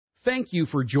Thank you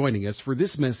for joining us for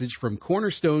this message from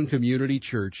Cornerstone Community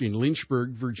Church in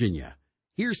Lynchburg, Virginia.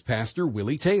 Here's Pastor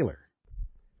Willie Taylor.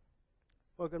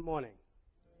 Well, good morning.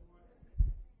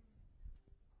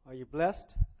 Are you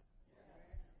blessed?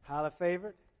 Highly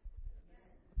favored?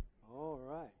 All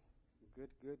right.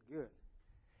 Good.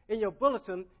 In your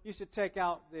bulletin, you should take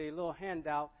out the little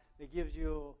handout that gives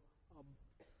you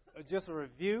just a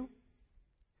review.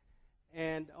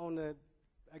 And on the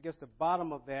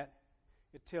bottom of that,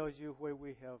 it tells you where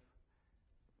we have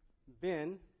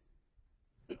been.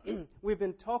 We've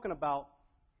been talking about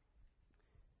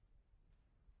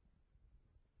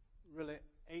really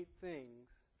 8 things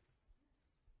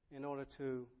in order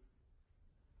to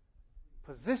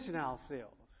position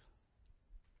ourselves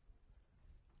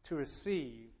to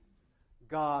receive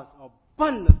God's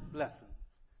abundant blessings.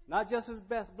 Not just His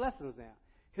best blessings now,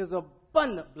 His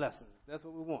abundant blessings. That's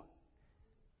what we want.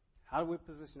 How do we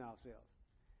position ourselves?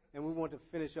 And we want to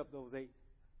finish up those 8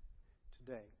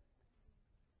 today.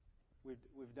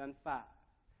 We've done 5.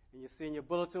 And you see in your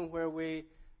bulletin where we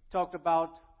talked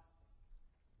about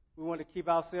we want to keep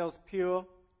ourselves pure.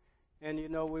 And you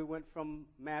know, we went from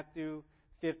Matthew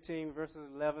 15 verses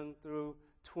 11 through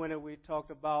 20. We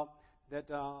talked about that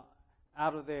out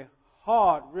of the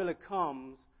heart really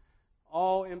comes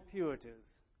all impurities.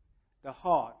 The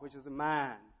heart, which is the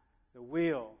mind, the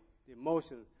will, the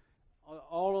emotions,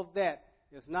 all of that.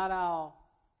 It's not our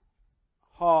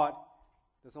heart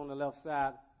that's on the left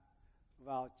side of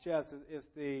our chest. It's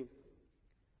the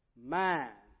mind,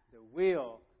 the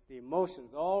will, the emotions,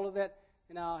 all of that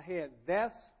in our head.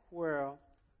 That's where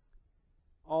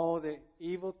all the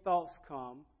evil thoughts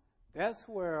come. That's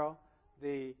where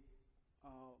the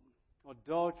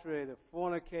adultery, the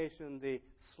fornication, the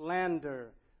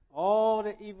slander, all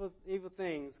the evil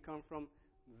things come from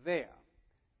there.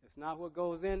 It's not what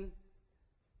goes in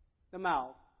the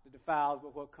mouth that defiles,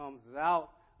 but what comes out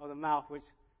of the mouth, which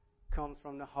comes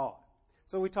from the heart.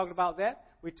 So we talked about that.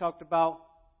 We talked about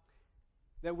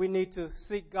that we need to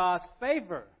seek God's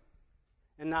favor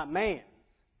and not man's.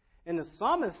 And the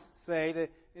psalmists say that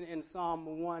in Psalm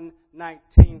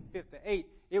 119:58,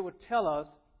 it would tell us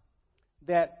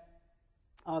that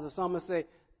the psalmist say,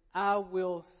 I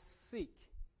will seek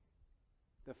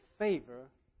the favor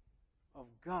of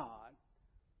God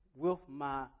with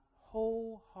my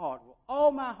whole heart, with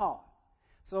all my heart.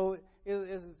 So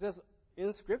it's just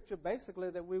in Scripture, basically,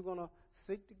 that we're going to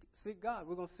seek God.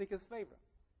 We're going to seek His favor.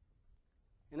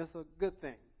 And it's a good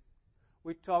thing.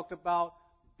 We talked about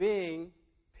being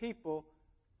people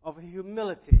of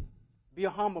humility. Be a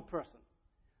humble person.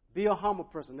 Be a humble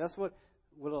person. That's what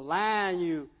will align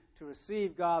you to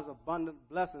receive God's abundant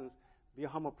blessings. Be a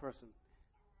humble person.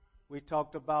 We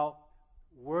talked about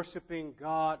worshiping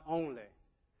God only.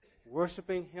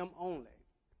 Worshiping Him only.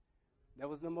 That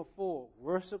was number 4.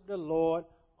 Worship the Lord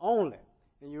only.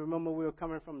 And you remember we were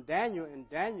coming from Daniel. In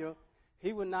Daniel,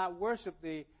 he would not worship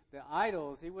the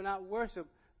idols. He would not worship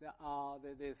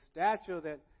the statue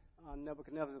that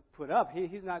Nebuchadnezzar put up.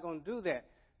 He's not going to do that.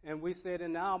 And we said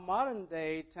in our modern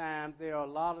day times, there are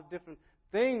a lot of different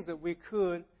things that we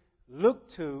could look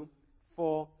to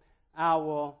for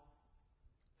our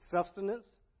sustenance.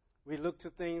 We look to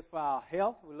things for our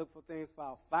health. We look for things for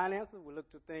our finances. We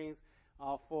look to things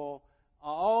for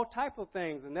all type of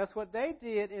things. And that's what they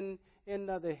did in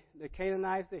the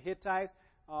Canaanites, the Hittites,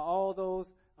 all those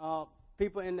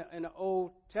people in the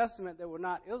Old Testament that were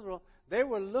not Israel. They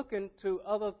were looking to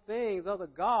other things, other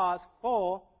gods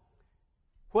for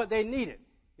what they needed.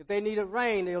 If they needed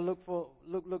rain, they'll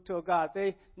look to a god. If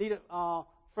they needed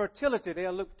fertility,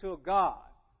 they'll look to a god.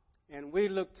 And we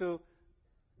look to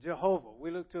Jehovah.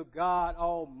 We look to God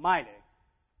Almighty.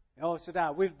 El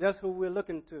Shaddai. That's who we're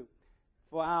looking to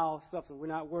for our substance. We're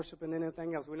not worshiping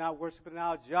anything else. We're not worshiping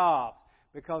our jobs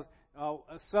because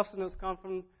sustenance comes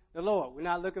from the Lord. We're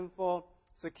not looking for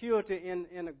security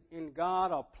in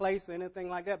God or place or anything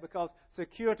like that because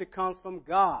security comes from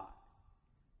God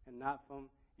and not from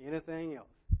anything else.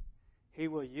 He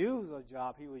will use a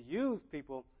job. He will use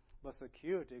people, but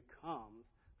security comes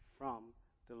from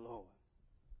the Lord.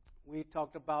 We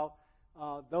talked about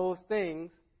those things,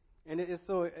 and it is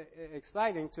so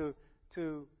exciting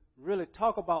to really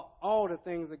talk about all the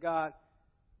things that God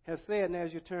has said. And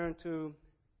as you turn to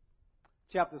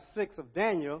chapter 6 of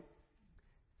Daniel,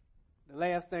 the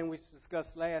last thing we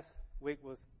discussed last week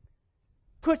was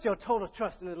put your total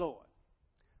trust in the Lord.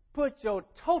 Put your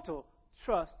total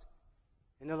trust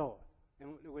in the Lord.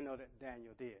 And we know that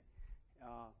Daniel did.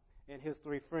 And his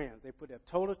 3 friends, they put their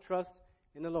total trust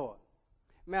in the Lord.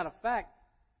 Matter of fact,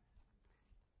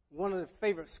 one of the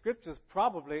favorite scriptures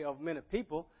probably of many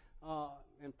people,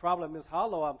 and probably Miss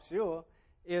Hollow, I'm sure,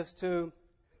 is to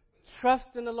trust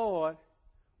in the Lord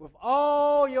with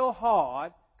all your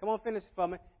heart. Come on, finish it for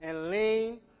me. And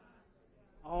lean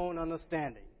on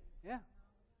understanding. Yeah.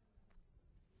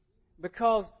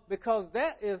 Because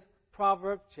that is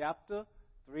Proverbs chapter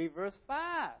 3, verse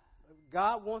 5.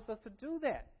 God wants us to do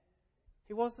that.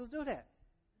 He wants us to do that.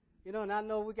 And I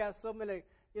know we got so many,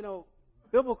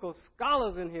 biblical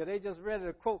scholars in here. They just ready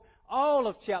to quote all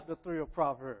of chapter 3 of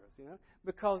Proverbs,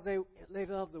 because they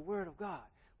love the Word of God.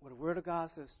 Well, the Word of God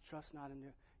says, trust not in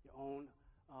your own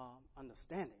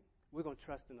understanding. We're going to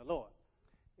trust in the Lord.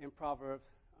 In Proverbs,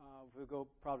 we'll go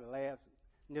probably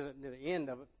near the end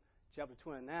of it, chapter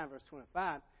 29, verse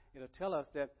 25, it'll tell us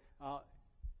that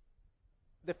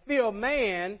the fear of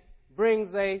man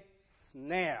brings a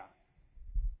snare.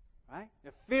 Right?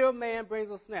 The fear of man brings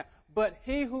a snare. But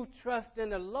he who trusts in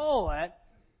the Lord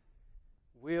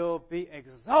will be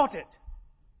exalted.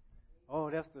 Oh,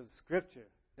 that's the scripture.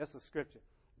 That's the scripture.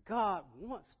 God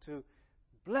wants to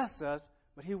bless us,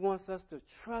 but he wants us to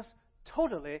trust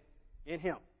totally in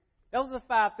him. Those are the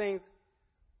 5 things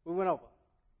we went over.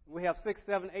 We have 6,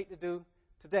 7, 8 to do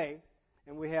today,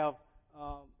 and we have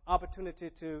opportunity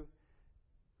to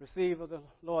receive of the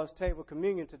Lord's table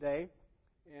communion today,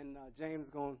 and James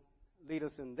is going to lead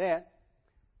us in that.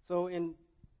 So in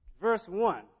verse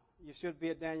 1, you should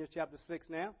be at Daniel chapter 6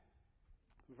 now.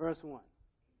 Verse 1.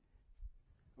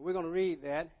 We're going to read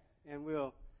that, and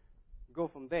we'll go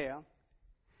from there.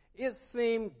 It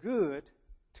seemed good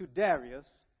to Darius,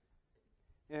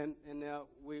 and now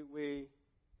we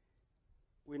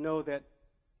know that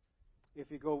if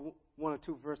you go 1 or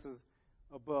 2 verses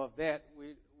above that,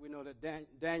 we know that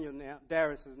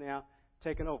Darius is now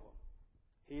taken over.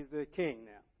 He's the king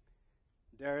now.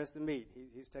 Darius the Mede,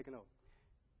 he's taken over.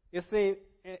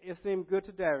 It seemed good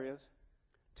to Darius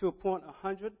to appoint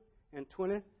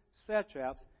 120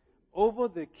 satraps over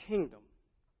the kingdom.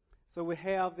 So we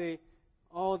have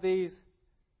all these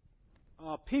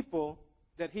people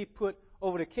that he put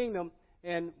over the kingdom,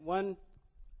 and one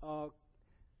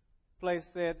place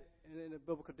said, in the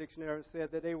biblical dictionary,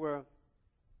 said that they were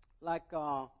like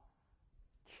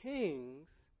kings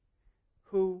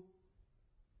who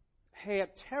had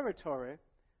territory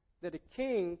that the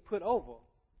king put over.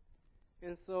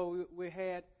 And so we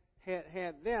had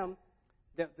them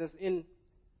that's in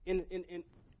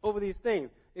over these things.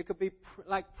 It could be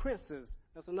like princes.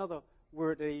 That's another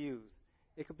word they use.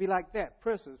 It could be like that,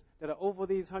 princes that are over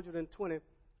these 120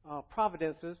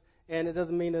 providences. And it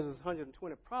doesn't mean that there's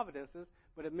 120 providences,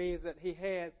 but it means that he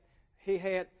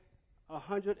had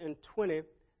 120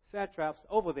 satraps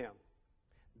over them.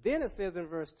 Then it says in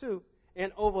verse 2,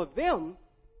 and over them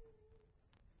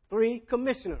 3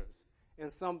 commissioners.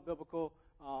 And some biblical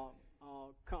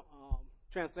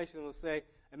translations will say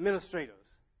administrators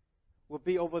will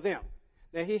be over them.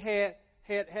 Now he had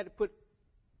to put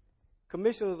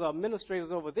commissioners or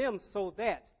administrators over them so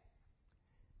that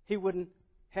he wouldn't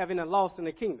have any loss in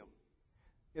the kingdom.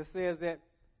 It says that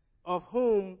of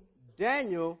whom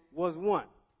Daniel was one.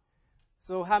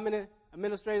 So how many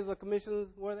administrators or commissioners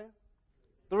were there?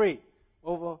 3.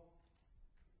 Over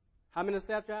how many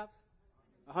satraps?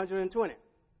 120.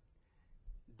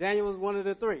 Daniel was one of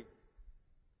the 3.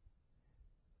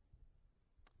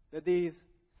 That these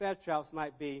satraps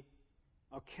might be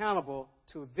accountable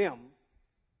to them,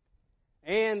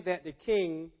 and that the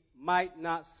king might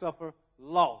not suffer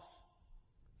loss.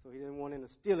 So he didn't want any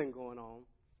stealing going on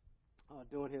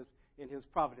in his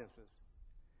providences.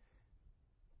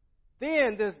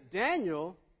 Then this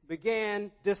Daniel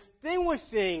began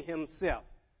distinguishing himself.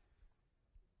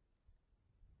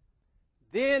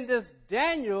 Then this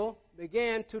Daniel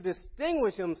began to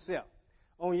distinguish himself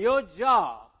on your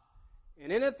job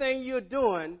and anything you're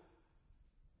doing.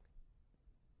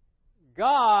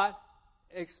 God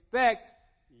expects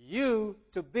you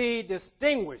to be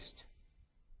distinguished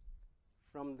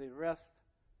from the rest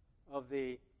of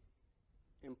the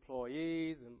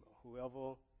employees and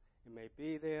whoever it may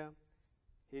be there.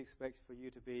 He expects for you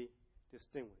to be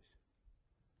distinguished.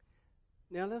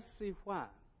 Now let's see why.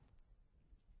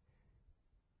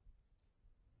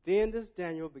 Then this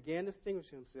Daniel began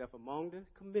distinguishing himself among the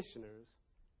commissioners,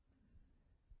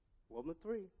 woman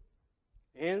 3,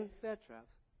 and satraps,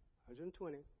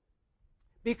 120,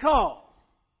 because,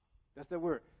 that's the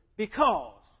word,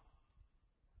 because.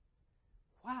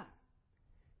 Why?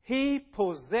 He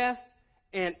possessed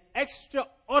an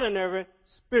extraordinary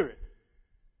spirit.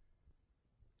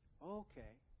 Okay.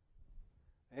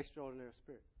 Extraordinary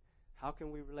spirit. How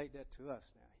can we relate that to us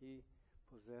now? He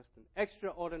possessed an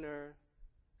extraordinary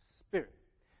spirit.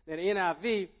 Now, the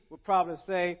NIV would probably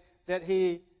say that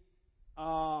he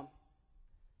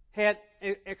had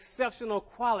exceptional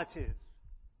qualities.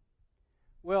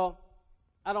 Well,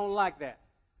 I don't like that.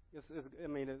 It's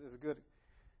a good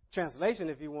translation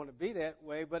if you want to be that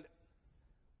way,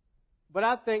 but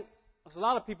I think a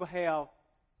lot of people have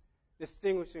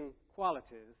distinguishing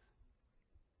qualities.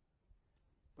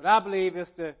 But I believe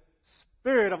it's the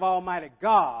Spirit of Almighty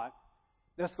God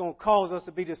that's going to cause us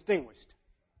to be distinguished.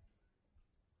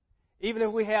 Even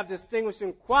if we have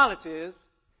distinguishing qualities,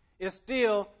 it's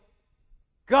still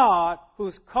God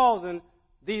who's causing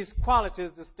these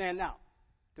qualities to stand out,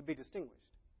 to be distinguished.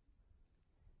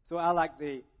 So I like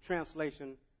the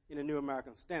translation in the New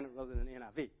American Standard rather than the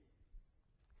NIV.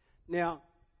 Now,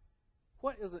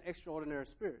 what is an extraordinary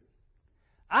spirit?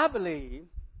 I believe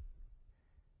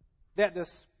that the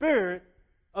Spirit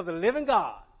of the living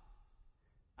God,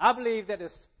 I believe that the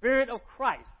Spirit of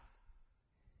Christ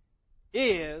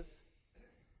is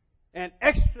an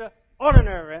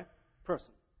extraordinary person.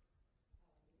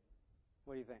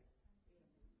 What do you think?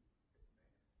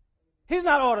 He's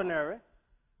not ordinary,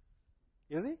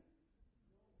 is he?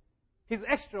 He's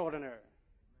extraordinary,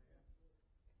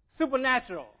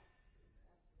 supernatural.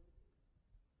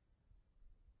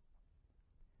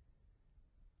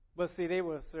 But see, they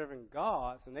were serving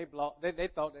gods, and they thought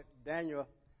that Daniel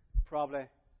probably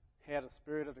had a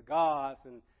spirit of the gods,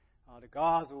 and the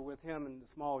gods were with him in the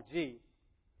small g.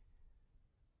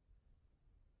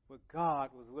 But God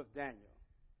was with Daniel.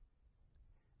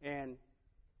 And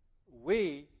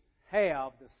we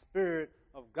have the Spirit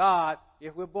of God,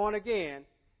 if we're born again,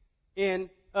 in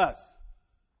us.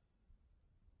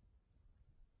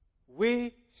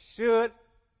 We should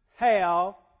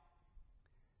have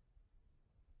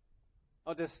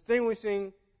a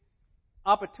distinguishing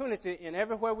opportunity in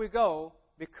everywhere we go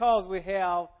because we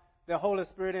have the Holy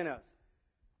Spirit in us,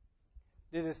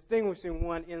 the distinguishing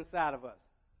one inside of us.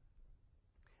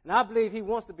 And I believe He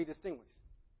wants to be distinguished.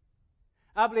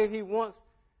 I believe He wants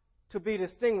to be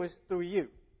distinguished through you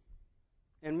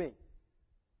and me.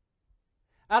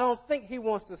 I don't think He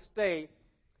wants to stay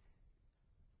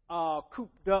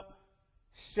cooped up,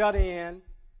 shut in,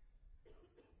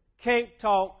 can't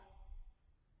talk,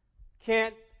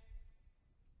 can't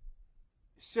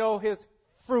show His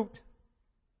fruit,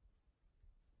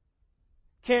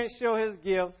 can't show His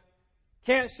gifts,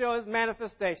 can't show His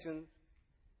manifestations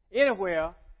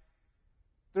anywhere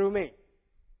through me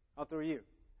or through you.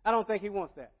 I don't think He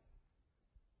wants that.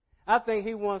 I think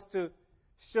He wants to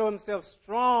show Himself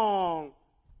strong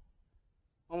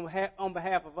on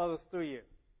behalf of others through you.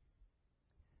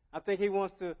 I think He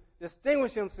wants to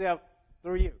distinguish Himself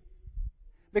through you.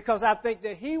 Because I think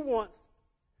that He wants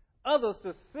others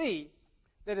to see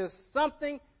that there's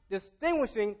something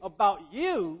distinguishing about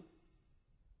you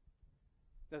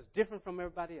that's different from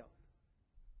everybody else.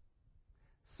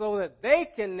 So that they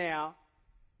can now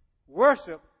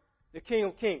worship the King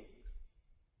of Kings,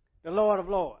 the Lord of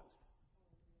Lords,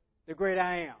 the great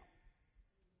I am.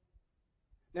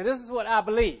 Now, this is what I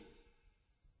believe.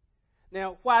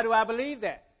 Now, why do I believe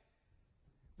that?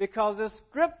 Because the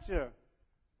Scripture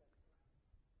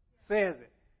says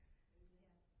it.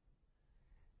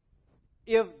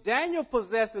 If Daniel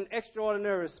possessed an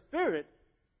extraordinary spirit,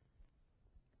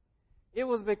 it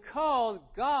was because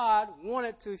God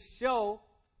wanted to show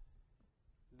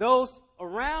those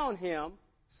around him,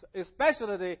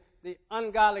 especially the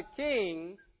ungodly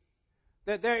kings,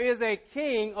 that there is a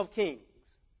King of kings.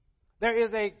 There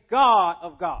is a God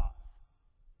of gods.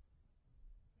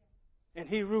 And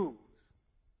He rules.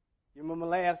 You remember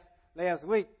last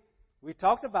week, we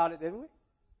talked about it, didn't we?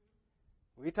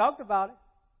 We talked about it.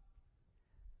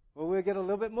 Well, we'll get a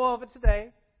little bit more of it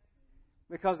today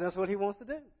because that's what He wants to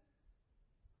do.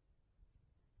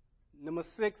 Number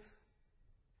 6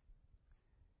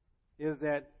 is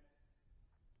that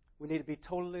we need to be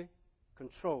totally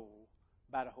controlled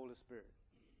by the Holy Spirit.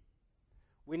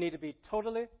 We need to be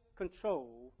totally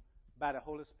controlled by the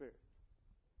Holy Spirit.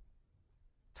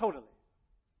 Totally.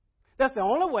 That's the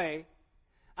only way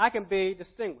I can be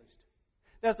distinguished.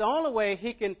 That's the only way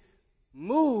He can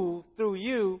move through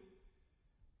you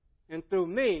and through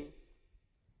me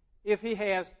if He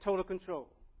has total control.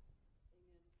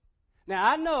 Now,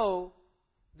 I know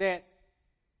that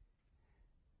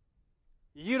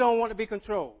you don't want to be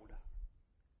controlled.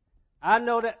 I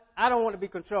know that I don't want to be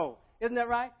controlled. Isn't that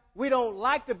right? We don't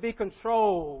like to be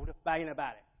controlled by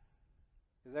anybody.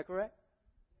 Is that correct?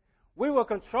 We were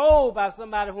controlled by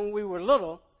somebody when we were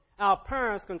little. Our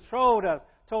parents controlled us,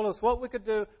 told us what we could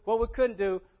do, what we couldn't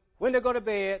do, when to go to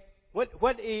bed, what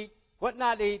to eat, what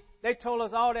not to eat. They told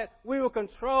us all that. We were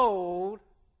controlled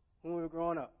when we were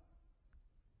growing up.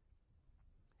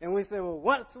 And we said, well,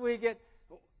 once we get,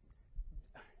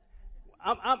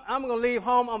 I'm going to leave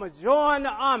home. I'm going to join the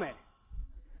army.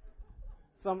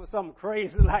 Something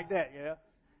crazy like that, yeah.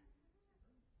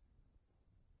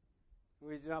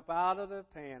 We jump out of the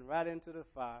pan right into the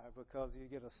fire because you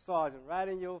get a sergeant right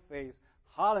in your face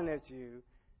hollering at you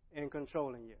and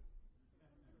controlling you.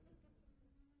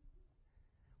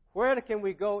 Where can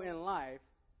we go in life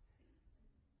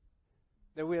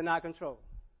that we are not controlled?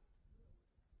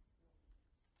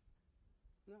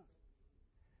 No.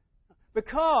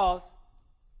 Because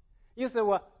you say,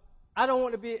 well, I don't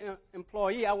want to be an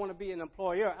employee. I want to be an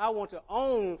employer. I want to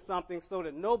own something so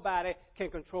that nobody can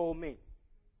control me.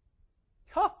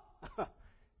 Huh.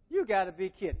 You got to be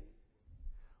kidding.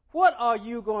 What are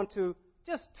you going to,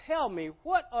 just tell me,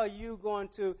 what are you going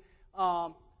to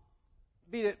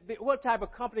what type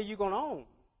of company are you going to own?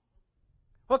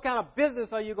 What kind of business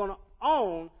are you going to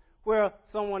own where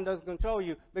someone doesn't control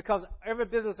you? Because every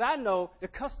business I know, the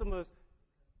customers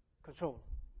control them.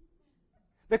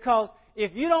 Because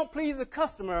if you don't please the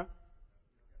customer,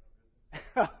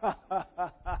 come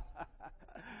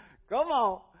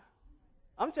on.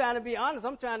 I'm trying to be honest.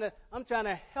 I'm trying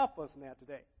to help us now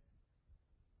today.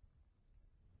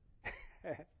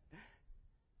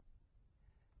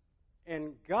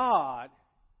 And God,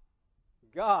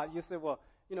 you say, well,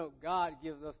 you know, God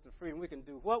gives us the freedom. We can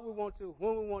do what we want to,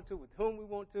 when we want to, with whom we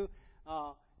want to,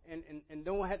 and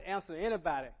don't have to answer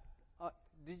anybody.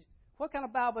 What kind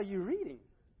of Bible are you reading?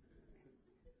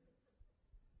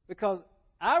 Because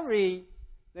I read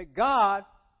that God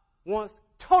wants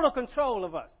total control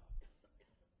of us.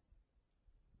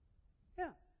 Yeah.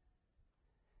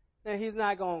 Now, He's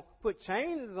not going to put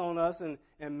chains on us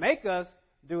and make us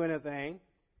do anything.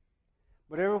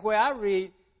 But everywhere I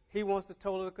read, He wants to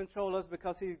totally control us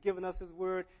because He's given us His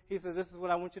word. He says, this is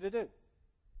what I want you to do.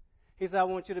 He said, I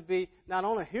want you to be not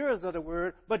only hearers of the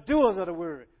word, but doers of the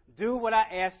word. Do what I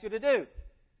asked you to do.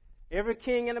 Every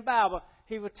king in the Bible,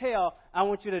 he would tell, I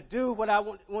want you to do what I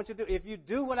want you to do. If you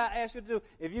do what I ask you to do,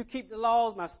 if you keep the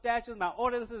laws, my statutes, my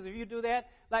ordinances, if you do that,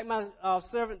 like my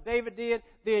servant David did,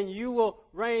 then you will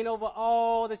reign over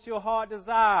all that your heart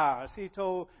desires, he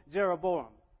told Jeroboam.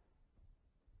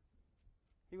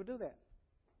 He would do that.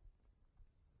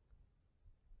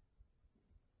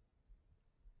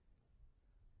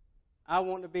 I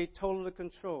want to be totally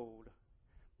controlled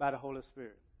by the Holy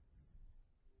Spirit.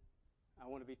 I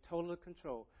want to be totally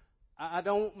controlled. I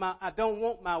don't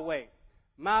want my way.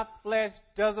 My flesh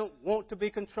doesn't want to be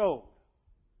controlled.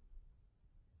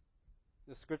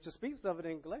 The Scripture speaks of it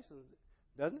in Galatians,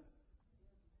 doesn't it?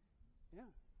 Yeah.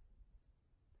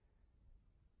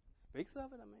 Speaks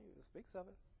of it. It speaks of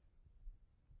it.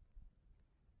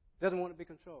 Doesn't want to be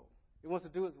controlled. It wants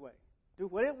to do its way. Do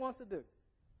what it wants to do.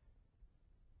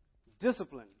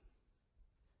 Discipline.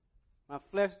 My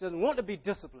flesh doesn't want to be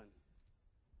disciplined.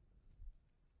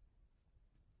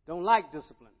 Don't like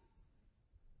discipline.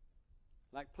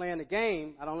 Like playing the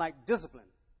game, I don't like discipline.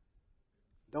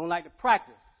 Don't like to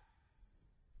practice.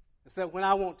 Except when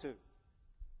I want to.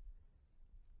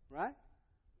 Right?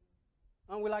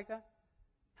 Aren't we like that?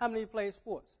 How many of you play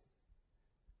sports?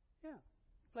 Yeah.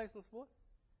 Play some sports.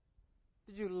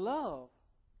 Did you love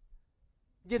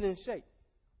getting in shape?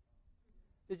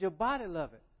 Did your body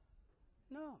love it?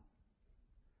 No.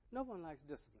 No one likes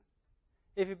discipline.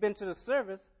 If you've been to the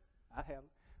service, I haven't.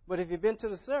 But if you've been to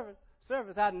the service,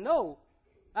 I know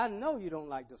you don't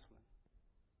like discipline.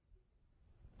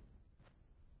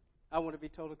 I want to be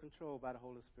totally controlled by the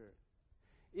Holy Spirit.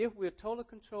 If we're totally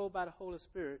controlled by the Holy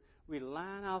Spirit, we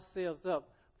line ourselves up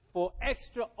for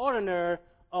extraordinary,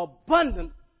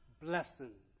 abundant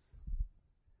blessings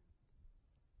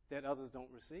that others don't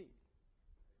receive.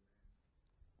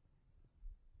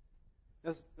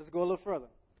 Let's go a little further.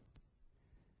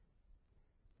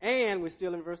 And we're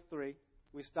still in verse 3.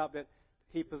 We stopped at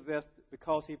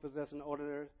because he possessed an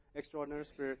extraordinary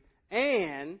spirit.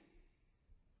 And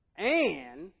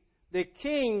the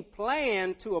king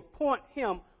planned to appoint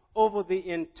him over the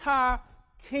entire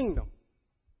kingdom.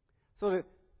 So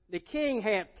the king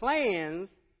had plans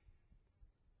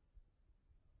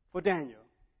for Daniel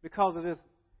because of this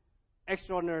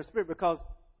extraordinary spirit, because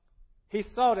he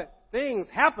saw that things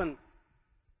happen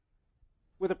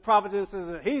with the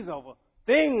providences that he's over.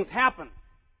 Things happen.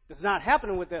 It's not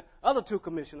happening with the other two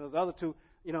commissioners, the other two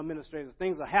administrators.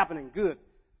 Things are happening good.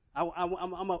 I'm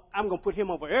going to put him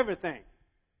over everything.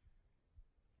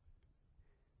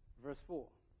 Verse 4.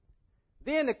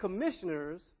 Then the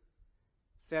commissioners,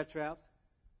 satraps,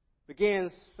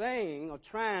 began saying or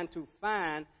trying to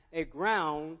find a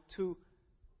ground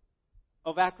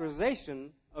of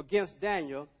accusation against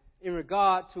Daniel in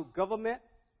regard to government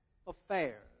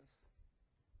affairs,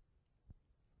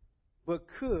 but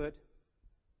could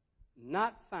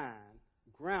not find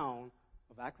ground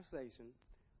of accusation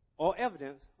or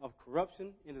evidence of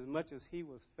corruption, inasmuch as he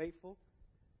was faithful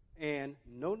and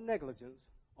no negligence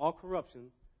or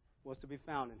corruption was to be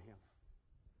found in him.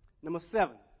 Number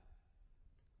 7.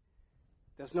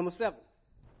 That's number 7.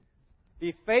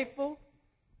 Be faithful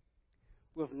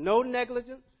with no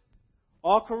negligence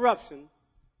or corruption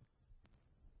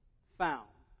found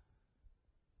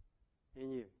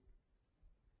in you,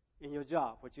 in your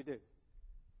job, what you do.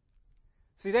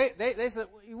 See, they said,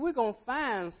 we're going to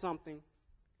find something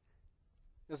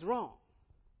that's wrong.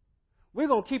 We're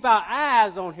going to keep our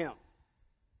eyes on him.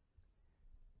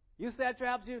 You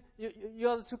satraps, you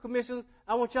other 2 commissioners,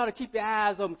 I want y'all to keep your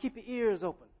eyes open, keep your ears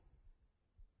open.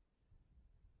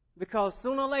 Because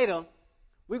sooner or later,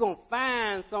 we're going to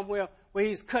find somewhere where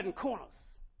he's cutting corners,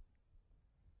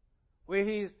 where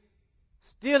he's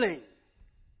stealing,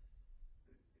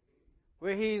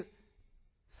 where he's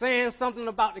saying something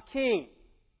about the king,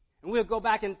 and we'll go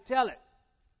back and tell it.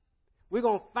 We're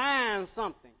going to find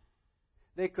something.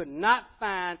 They could not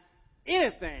find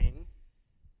anything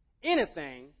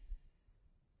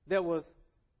that was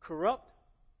corrupt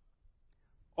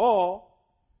or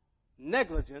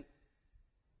negligent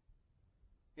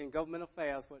in government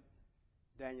affairs, what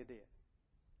Daniel did.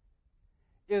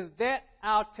 Is that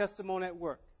our testimony at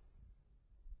work?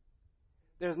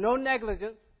 There's no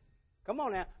negligence. Come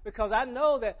on now, because I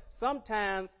know that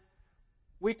sometimes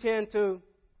we tend to,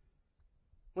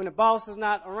 when the boss is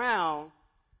not around,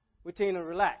 we tend to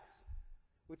relax.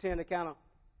 We tend to kind of,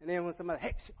 and then when somebody,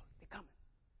 hey, they're coming.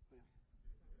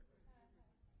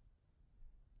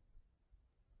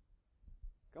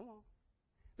 Come on.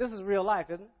 This is real life,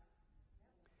 isn't it?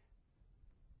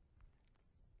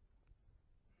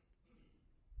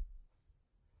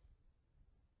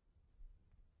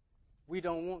 We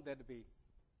don't want that to be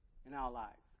in our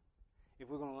lives. If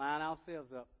we're going to line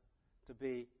ourselves up to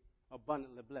be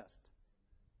abundantly blessed,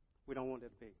 we don't want that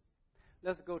to be.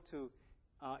 Let's go to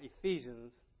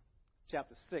Ephesians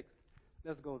chapter 6.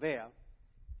 Let's go there.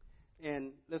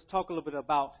 And let's talk a little bit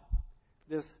about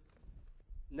this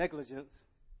negligence,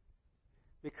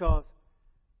 because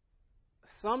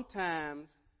sometimes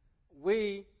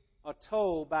we are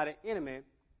told by the enemy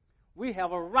we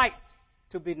have a right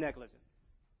to be negligent.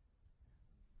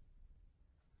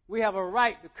 We have a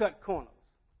right to cut corners.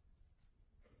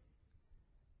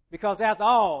 Because after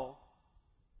all,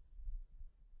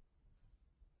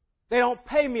 they don't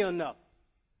pay me enough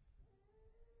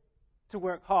to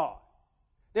work hard.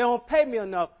 They don't pay me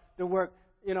enough to work,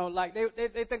 like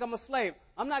they think I'm a slave.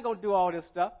 I'm not going to do all this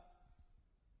stuff.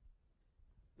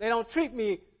 They don't treat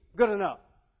me good enough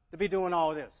to be doing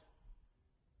all this.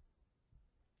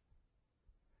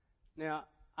 Now,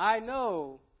 I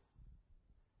know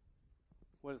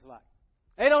what it's like.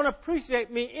 They don't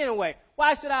appreciate me anyway.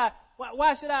 Why should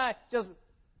I just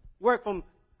work from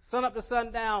sun up to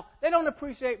sundown? They don't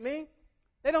appreciate me.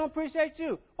 They don't appreciate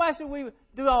you. Why should we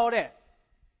do all that?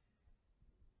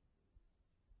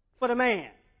 For the man,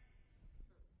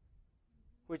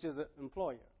 which is an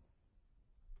employer.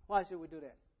 Why should we do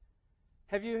that?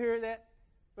 Have you heard that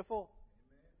before?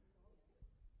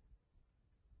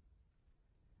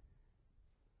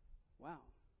 Wow.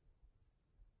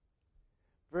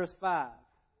 Verse 5.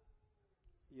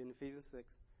 You're in Ephesians 6.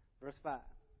 Verse 5.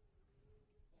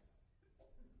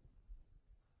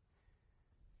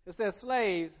 It says,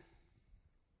 slaves,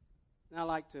 and I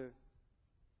like to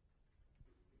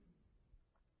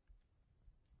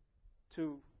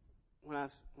when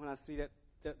I see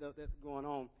that's going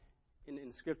on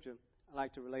in Scripture, I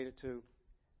like to relate it to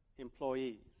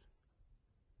employees.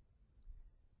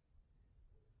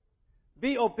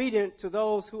 Be obedient to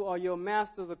those who are your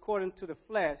masters according to the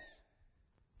flesh,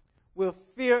 with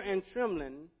fear and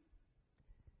trembling,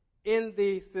 in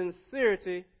the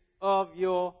sincerity of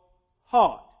your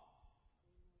heart.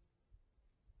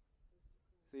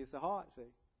 See, it's a heart, see?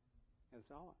 It's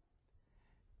a heart.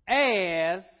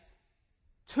 As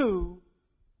to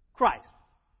Christ.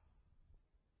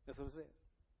 That's what it says.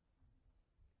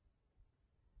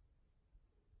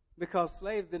 Because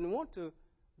slaves didn't want to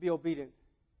be obedient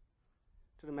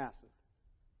to the masters.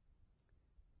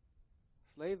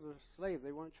 Slaves were slaves.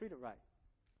 They weren't treated right.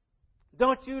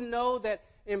 Don't you know that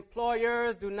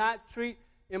employers do not treat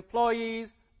employees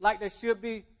like they should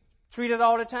be treated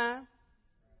all the time?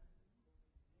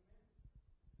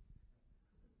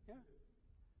 Yeah.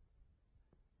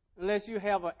 Unless you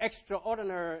have an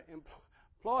extraordinary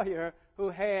employer who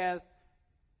has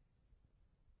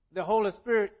the Holy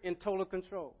Spirit in total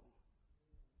control.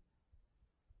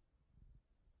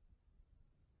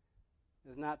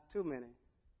 There's not too many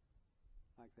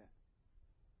like that.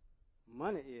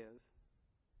 Money is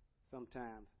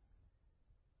sometimes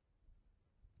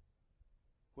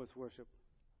what's worship,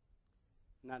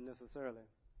 not necessarily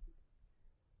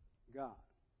God.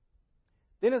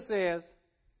 Then it says,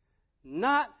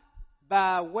 not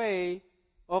by way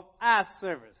of eye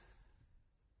service.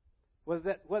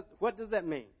 What does that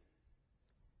mean?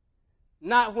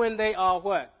 Not when they are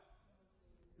what?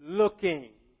 Looking.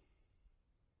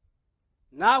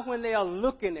 Not when they are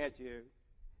looking at you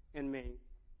and me.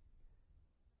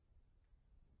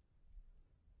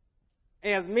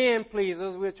 As men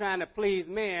pleasers, we're trying to please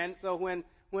men. So when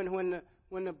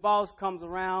the boss comes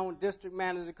around, district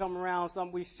manager come around,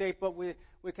 something we shape up, we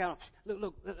kind of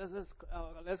look.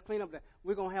 Let's clean up that.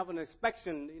 We're gonna have an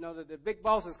inspection. You know, the big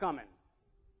boss is coming.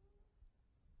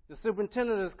 The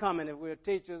superintendent is coming. If we're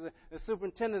teachers, the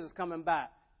superintendent is coming by.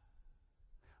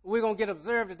 We're gonna get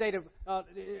observed today.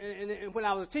 And when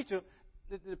I was a teacher,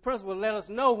 the principal let us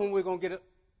know when we're gonna get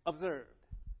observed.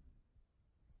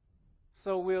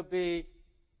 So we'll be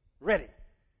ready.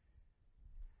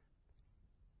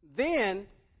 Then,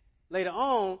 later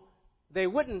on, they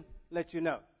wouldn't let you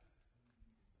know.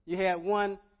 You had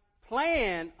one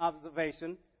planned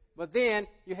observation, but then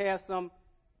you had some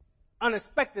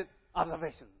unexpected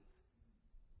observations.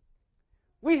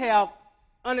 We have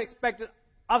unexpected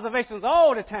observations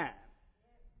all the time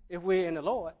if we're in the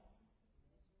Lord,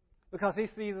 because He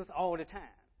sees us all the time.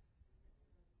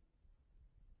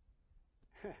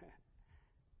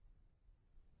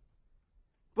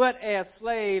 But as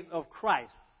slaves of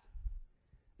Christ.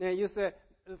 Now you said,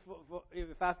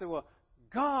 if I say, well,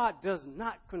 God does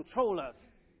not control us.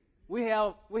 We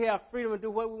have freedom to do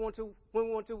what we want to, when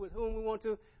we want to, with whom we want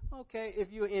to. Okay,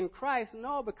 if you're in Christ,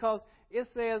 no, because it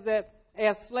says that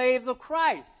as slaves of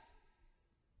Christ.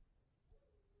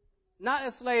 Not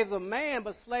as slaves of man,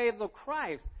 but slaves of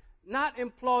Christ. Not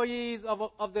employees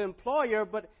of the employer,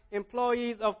 but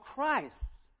employees of Christ.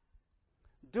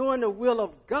 Doing the will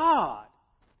of God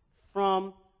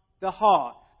from the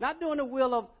heart. Not doing the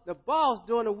will of the boss,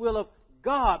 doing the will of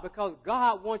God, because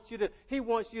God wants you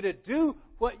to do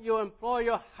what your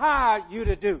employer hired you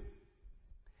to do.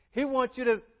 He wants you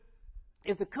to,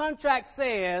 if the contract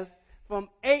says from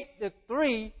 8 to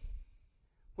 3,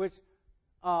 which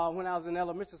when I was in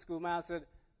elementary school, mine said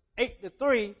 8 to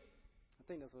 3, I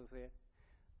think that's what it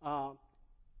said.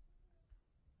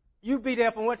 You be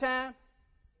there from what time?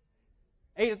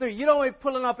 8 to 3. You don't be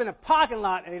pulling up in a parking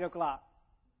lot at 8 o'clock.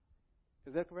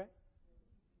 Is that correct?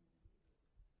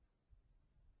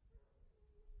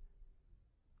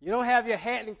 You don't have your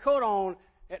hat and coat on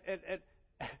at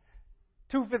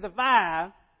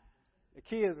 2:55. The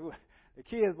kids,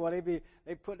 boy,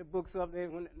 they put the books up there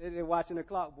when they're watching the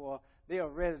clock, boy. They are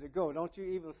ready to go. Don't you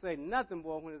even say nothing,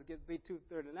 boy, when it gets to be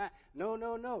 2:39. No.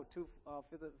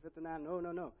 2:59.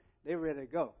 No. They're ready to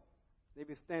go. They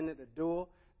be standing at the door.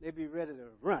 They be ready to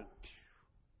run.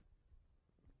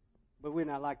 But we're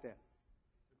not like that.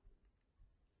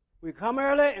 We come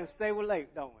early and stay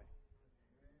late, don't we?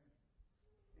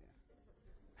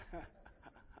 Yeah.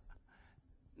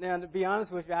 Now, to be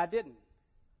honest with you, I didn't.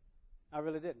 I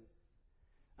really didn't.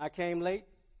 I came late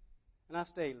and I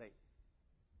stayed late.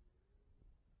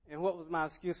 And what was my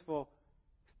excuse for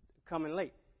coming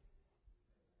late?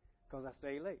 Because I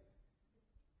stayed late.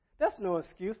 That's no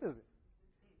excuse, is it?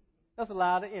 That's a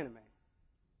lie of the enemy.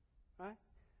 Right?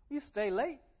 You stay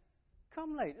late,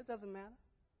 come late. It doesn't matter.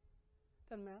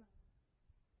 Doesn't matter.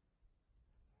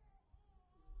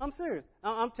 I'm serious.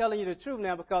 I'm telling you the truth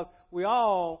now, because we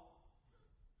all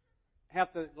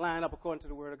have to line up according to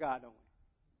the Word of God, don't we?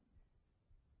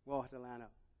 We all have to line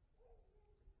up.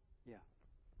 Yeah.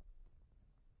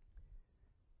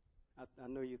 I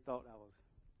know you thought I was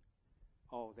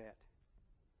all that,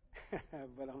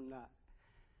 but I'm not.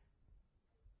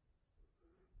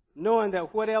 Knowing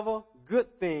that whatever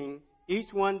good thing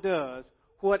each one does,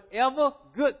 whatever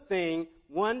good thing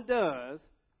one does,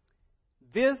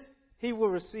 this he will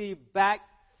receive back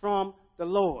from the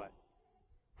Lord.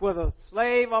 Whether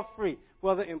slave or free,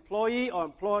 whether employee or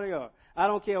employer, I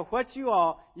don't care what you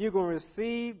are, you're going to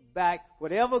receive back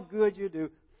whatever good you do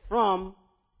from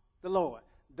the Lord.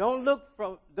 Don't look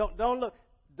from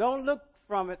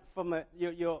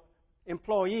your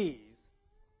employees.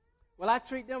 Well, I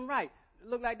treat them right. It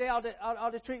look like they ought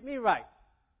to treat me right.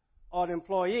 Or the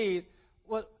employees,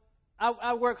 well,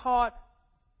 I work hard.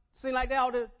 Seem like they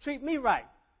ought to treat me right.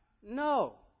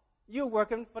 No, you're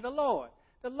working for the Lord.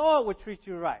 The Lord will treat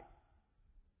you right.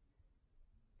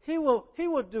 He will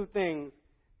do things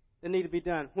that need to be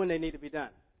done when they need to be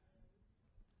done.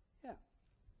 Yeah.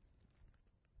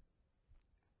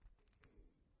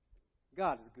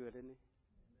 God is good, isn't He?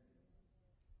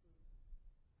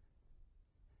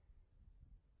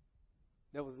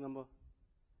 That was number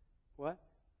what?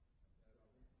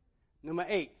 Number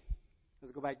 8.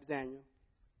 Let's go back to Daniel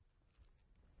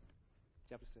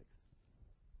chapter 6.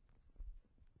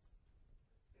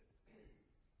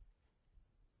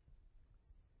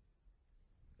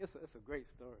 It's a great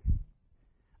story.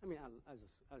 I mean, I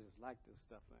just like this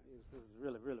stuff. This is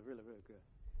really, really, really, really good.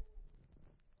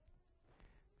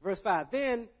 Verse 5,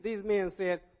 then these men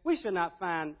said, we shall not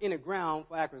find any ground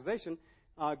for accusation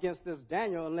against this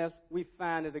Daniel unless we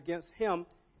find it against him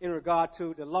in regard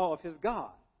to the law of his God.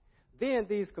 Then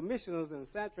these commissioners and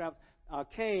satraps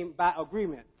came by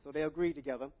agreement, so they agreed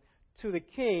together, to the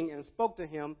king and spoke to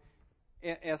him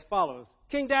as follows.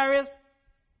 King Darius,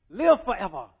 live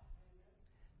forever.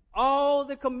 All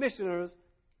the commissioners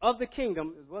of the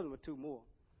kingdom, there wasn't but two more,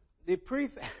 the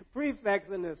prefects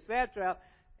and the satraps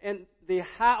and the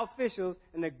high officials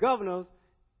and the governors,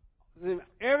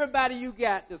 everybody you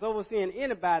got that's overseeing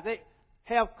anybody, they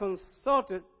have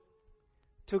consulted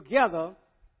together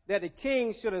that the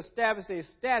king should establish a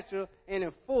statute and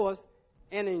enforce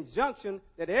an injunction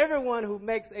that everyone who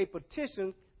makes a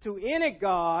petition to any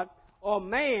god or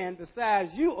man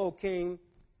besides you, O king,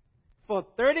 for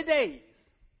 30 days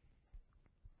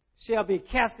shall be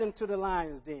cast into the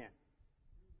lion's den.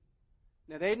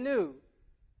 Now they knew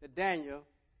that Daniel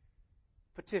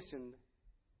petitioned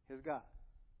his God.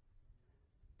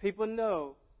 People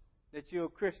know that you're a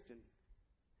Christian.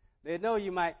 They know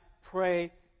you might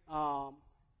pray,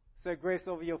 say grace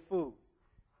over your food.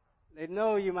 They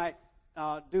know you might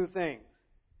do things.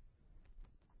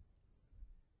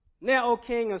 Now, O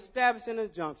king, establish an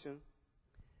injunction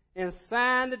and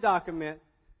sign the document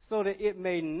so that it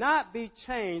may not be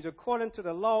changed according to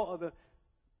the law of the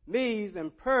Medes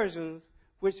and Persians,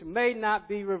 which may not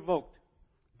be revoked.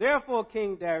 Therefore,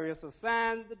 King Darius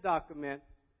signed the document.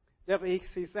 Therefore, he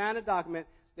signed the document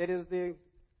that is the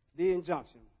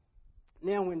injunction.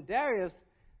 Now, when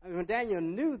Daniel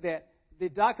knew that the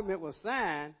document was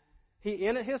signed, he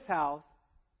entered his house.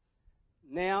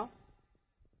 Now,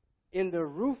 in the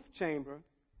roof chamber,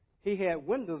 he had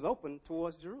windows open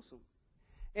towards Jerusalem.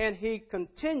 And he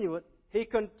continued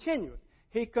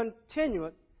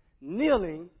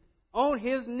kneeling on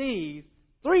his knees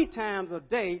 3 times a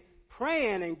day,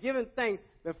 praying and giving thanks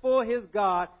before his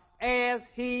God as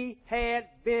he had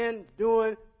been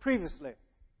doing previously.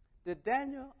 Did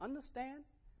Daniel understand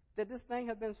that this thing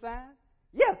had been signed?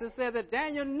 Yes, it said that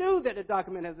Daniel knew that the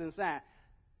document had been signed.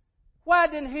 Why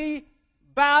didn't he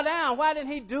bow down? Why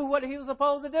didn't he do what he was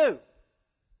supposed to do?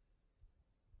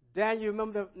 Daniel,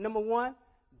 remember number 1?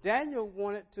 Daniel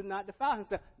wanted to not defile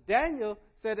himself. Daniel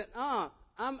said that,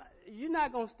 you're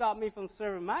not going to stop me from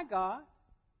serving my God.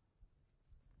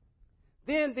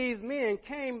 Then these men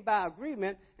came by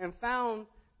agreement and found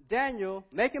Daniel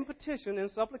making petition and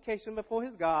supplication before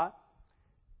his God.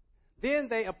 Then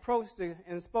they approached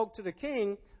and spoke to the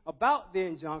king about the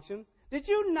injunction. Did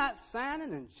you not sign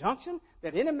an injunction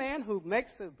that any man who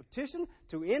makes a petition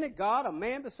to any god or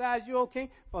man besides you, O king,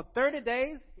 for 30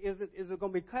 days, is it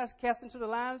going to be cast into the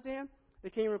lion's den? The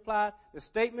king replied, the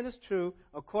statement is true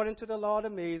according to the law of the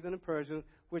Medes and the Persians,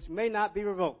 which may not be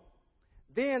revoked.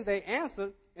 Then they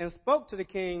answered and spoke to the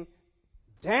king,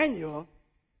 Daniel,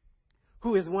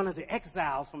 who is one of the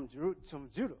exiles from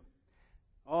Judah.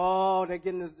 Oh, they're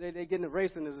getting the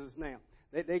raciness now.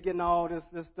 They're getting all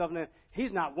this stuff now.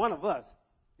 He's not one of us.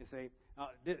 You see,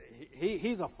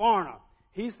 he's a foreigner.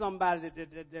 He's somebody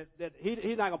that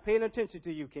he's not going to pay any attention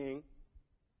to you, king.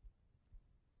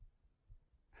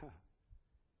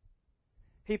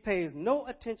 He pays no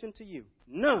attention to you,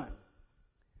 none,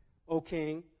 O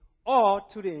king, or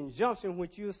to the injunction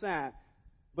which you signed,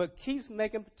 but keeps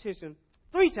making petition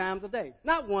 3 times a day.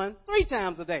 Not 1, 3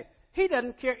 times a day. He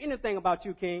doesn't care anything about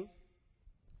you, king.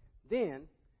 Then,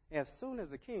 as soon as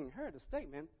the king heard the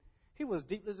statement, he was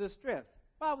deeply distressed.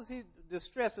 Why was he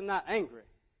distressed and not angry?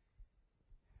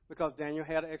 Because Daniel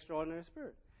had an extraordinary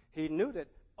spirit. He knew that,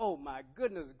 oh my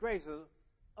goodness gracious,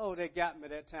 oh, they got me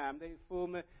that time. They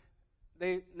fooled me.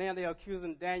 Now they're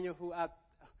accusing Daniel,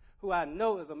 who I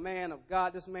know is a man of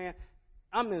God. This man,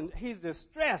 he's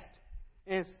distressed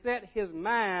and set his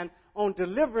mind on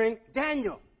delivering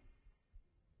Daniel.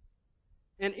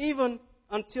 And even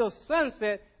until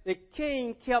sunset, the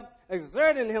king kept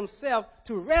exerting himself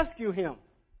to rescue him.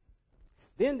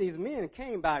 Then these men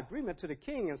came by agreement to the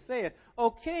king and said, O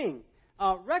king,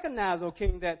 recognize, O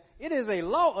king, that it is a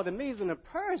law of the Medes and the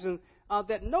Persians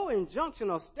that no injunction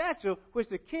or statute which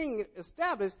the king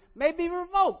established may be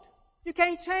revoked. You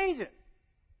can't change it.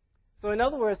 So in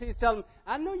other words, he's telling them,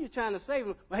 I know you're trying to save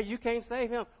him, but you can't save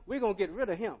him. We're going to get rid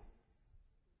of him.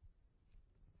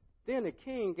 Then the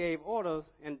king gave orders,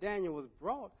 and Daniel was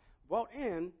brought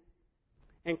in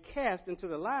and cast into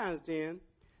the lion's den.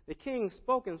 The king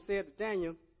spoke and said to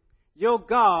Daniel, your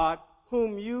God,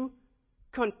 whom you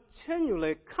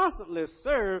constantly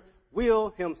serve,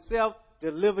 will himself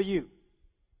deliver you.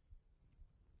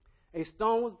 A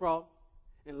stone was brought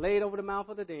and laid over the mouth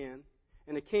of the den.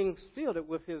 And the king sealed it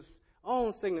with his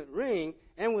own signet ring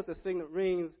and with the signet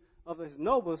rings of his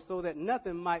nobles, so that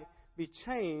nothing might be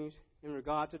changed in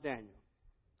regard to Daniel.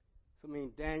 So I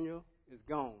mean, Daniel is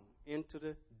gone into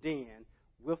the den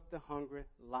with the hungry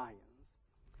lions.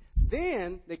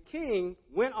 Then the king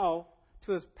went off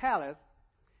to his palace,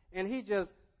 and he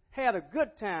just had a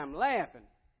good time laughing.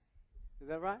 Is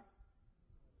that right?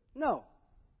 No.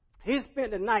 He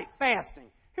spent the night fasting.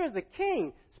 Here's the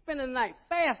king spending the night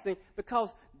fasting because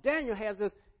Daniel has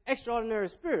this extraordinary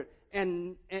spirit,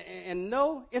 and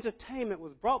no entertainment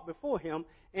was brought before him,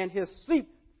 and his sleep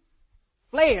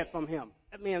fled from him.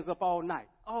 That man's up all night.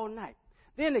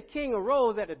 Then the king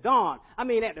arose at the dawn. At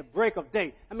the break of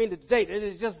day. The day it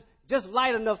is just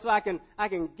light enough so I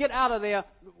can get out of there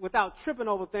without tripping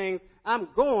over things. I'm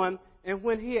going. And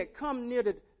when he had come near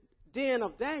the den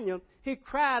of Daniel, he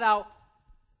cried out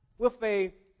with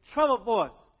a troubled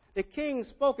voice. The king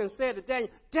spoke and said to Daniel,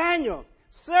 Daniel,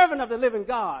 servant of the living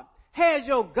God, has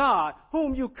your God,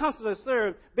 whom you constantly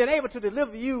serve, been able to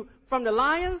deliver you from the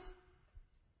lions?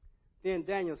 Then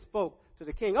Daniel spoke to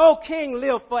the king, O king,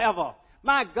 live forever.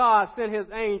 My God sent his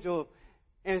angel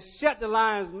and shut the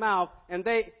lion's mouth, and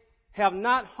they have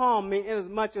not harmed me,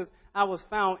 inasmuch as I was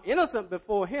found innocent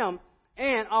before him,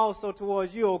 and also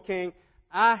towards you, O king.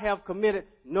 I have committed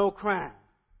no crime.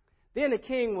 Then the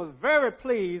king was very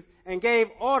pleased and gave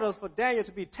orders for Daniel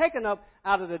to be taken up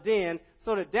out of the den,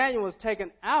 so that Daniel was taken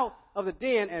out of the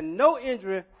den, and no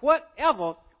injury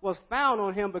whatever was found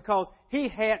on him, because he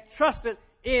had trusted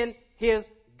in his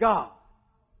God.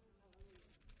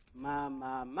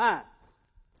 My.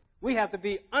 We have to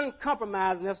be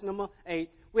uncompromising. That's number 8.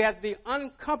 We have to be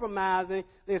uncompromising,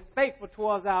 faithful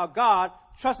towards our God,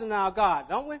 trusting our God,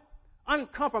 don't we?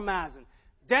 Uncompromising.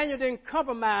 Daniel didn't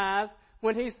compromise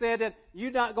when he said that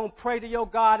you're not going to pray to your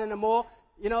God anymore.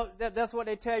 That's what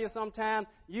they tell you sometimes.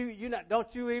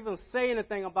 Don't you even say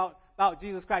anything about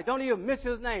Jesus Christ. Don't even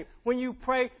mention his name. When you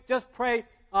pray, just pray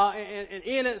and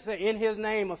in it, say in his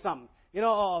name or something.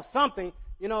 Or something.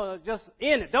 Just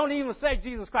in it. Don't even say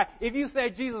Jesus Christ. If you say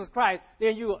Jesus Christ,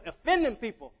 then you're offending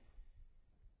people.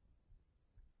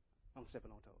 I'm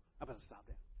stepping on toes. I better stop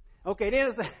there. Okay, then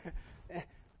it's,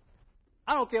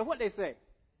 I don't care what they say.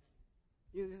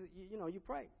 You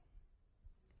pray.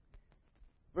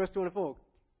 Verse 24.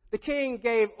 The king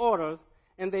gave orders,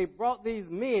 and they brought these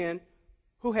men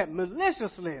who had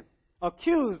maliciously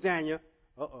accused Daniel.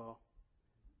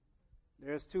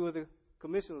 There's 2 of the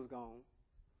commissioners gone.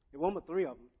 There were but 3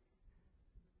 of them.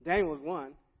 Daniel was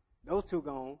one. Those 2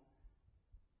 gone.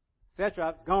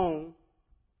 Satraps gone.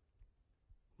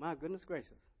 My goodness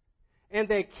gracious. And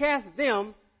they cast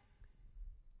them.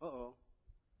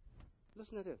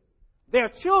 Listen to this. Their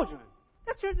children.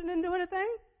 Their children didn't do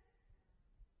anything.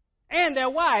 And their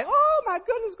wives. Oh, my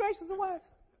goodness gracious, the wives.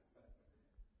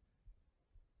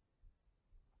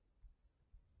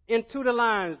 Into the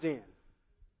lion's den.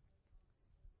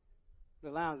 The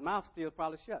lion's mouth still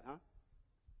probably shut, huh?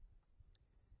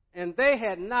 And they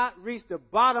had not reached the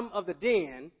bottom of the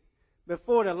den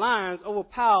before the lions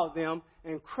overpowered them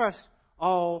and crushed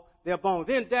all their bones.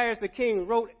 Then Darius the king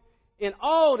wrote to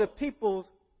all the peoples,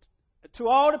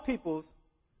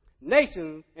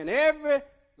 nations, and every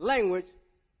language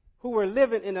who were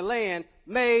living in the land,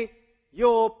 may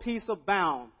your peace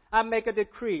abound. I make a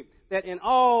decree that in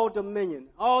all the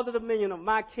dominion of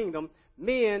my kingdom,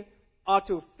 men are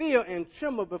to fear and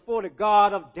tremble before the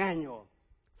God of Daniel.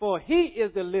 For he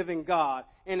is the living God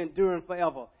and enduring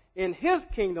forever. In his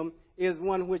kingdom is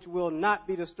one which will not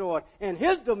be destroyed, and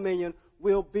his dominion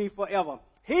will be forever.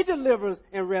 He delivers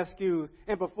and rescues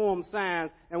and performs signs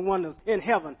and wonders in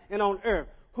heaven and on earth,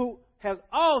 who has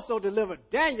also delivered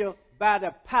Daniel from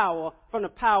the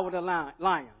power of the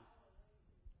lions.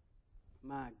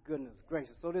 My goodness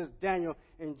gracious. So this Daniel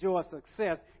enjoyed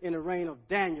success in the reign of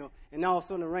Daniel and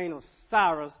also in the reign of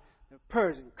Cyrus the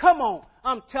Persian. Come on.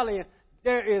 I'm telling you,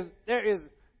 there is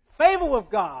favor with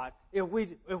God if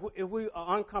we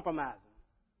are uncompromising.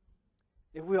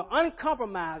 If we are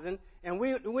uncompromising and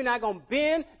we're not going to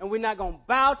bend and we're not going to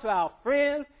bow to our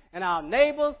friends and our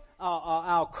neighbors,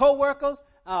 our co-workers,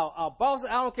 our bosses,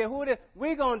 I don't care who it is,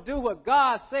 we're going to do what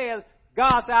God says.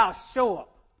 God said, I'll show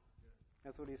up.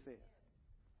 That's what he said.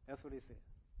 That's what he said.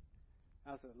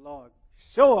 I said, Lord,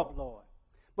 show up, Lord.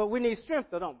 But we need strength,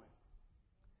 though, don't we?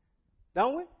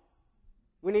 Don't we?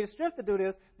 We need strength to do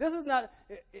this. This is not...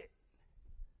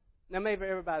 Now, maybe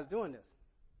everybody's doing this.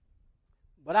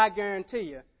 But I guarantee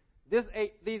you,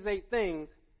 these 8 things,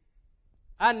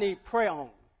 I need prayer on.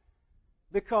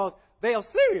 Because they are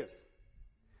serious.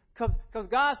 Because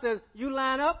God says, you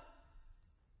line up,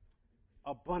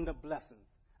 abundant blessings.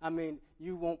 I mean,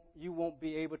 you won't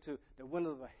be able to, the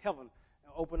windows of heaven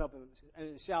open up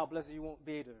and shower blessings. You won't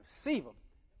be able to receive them.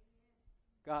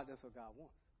 God, that's what God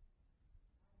wants.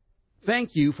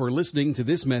 Thank you for listening to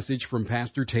this message from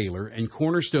Pastor Taylor and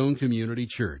Cornerstone Community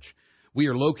Church. We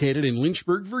are located in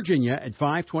Lynchburg, Virginia at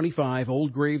 525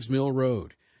 Old Graves Mill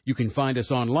Road. You can find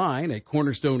us online at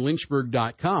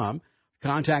cornerstonelynchburg.com,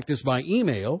 contact us by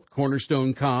email,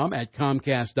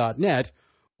 cornerstonecom@comcast.net,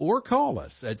 or call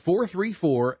us at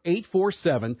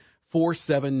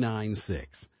 434-847-4796.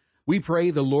 We pray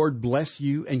the Lord bless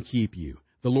you and keep you.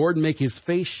 The Lord make His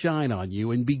face shine on you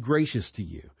and be gracious to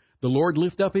you. The Lord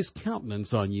lift up His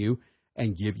countenance on you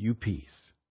and give you peace.